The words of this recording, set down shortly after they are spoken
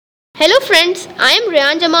Hello friends, I am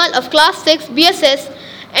Rayan Jamal of Class 6 BSS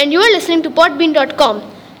and you are listening to Podbean.com.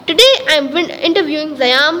 Today I am interviewing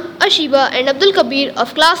Zayam, Ashiba and Abdul Kabir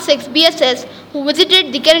of Class 6 BSS who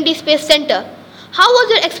visited the Kennedy Space Center. How was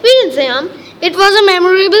your experience, Zayam? It was a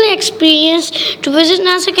memorable experience to visit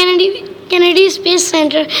NASA Kennedy Space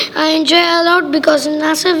Center. I enjoy a lot because in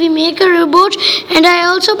NASA we make a robot, and I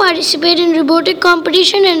also participate in robotic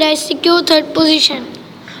competition and I secure third position.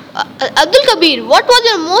 Abdul Kabir, what was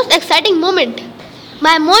your most exciting moment?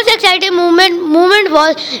 My most exciting moment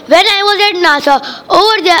was when I was at NASA.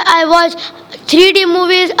 Over there I watched 3D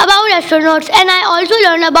movies about astronauts and I also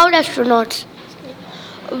learned about astronauts.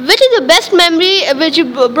 Which is the best memory which you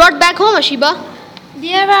brought back home, Ashiba?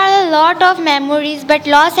 There are a lot of memories, but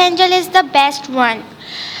Los Angeles is the best one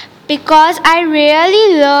because I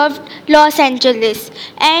really loved Los Angeles,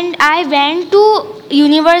 and I went to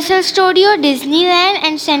Universal Studio, Disneyland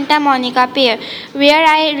and Santa Monica Pier where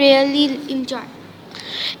I really enjoyed.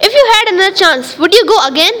 If you had another chance, would you go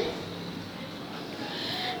again?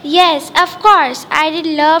 Yes, of course, I did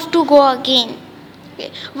love to go again.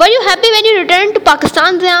 Were you happy when you returned to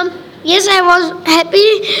Pakistan, Zayam? Yes, I was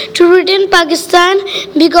happy to return Pakistan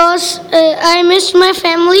because I missed my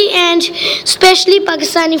family and especially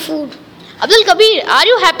Pakistani food. Abdul Kabir, are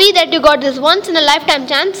you happy that you got this once in a lifetime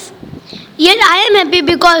chance? Yes, I am happy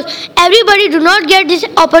because everybody do not get this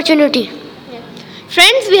opportunity.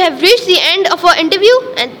 Friends, we have reached the end of our interview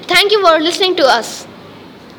and thank you for listening to us.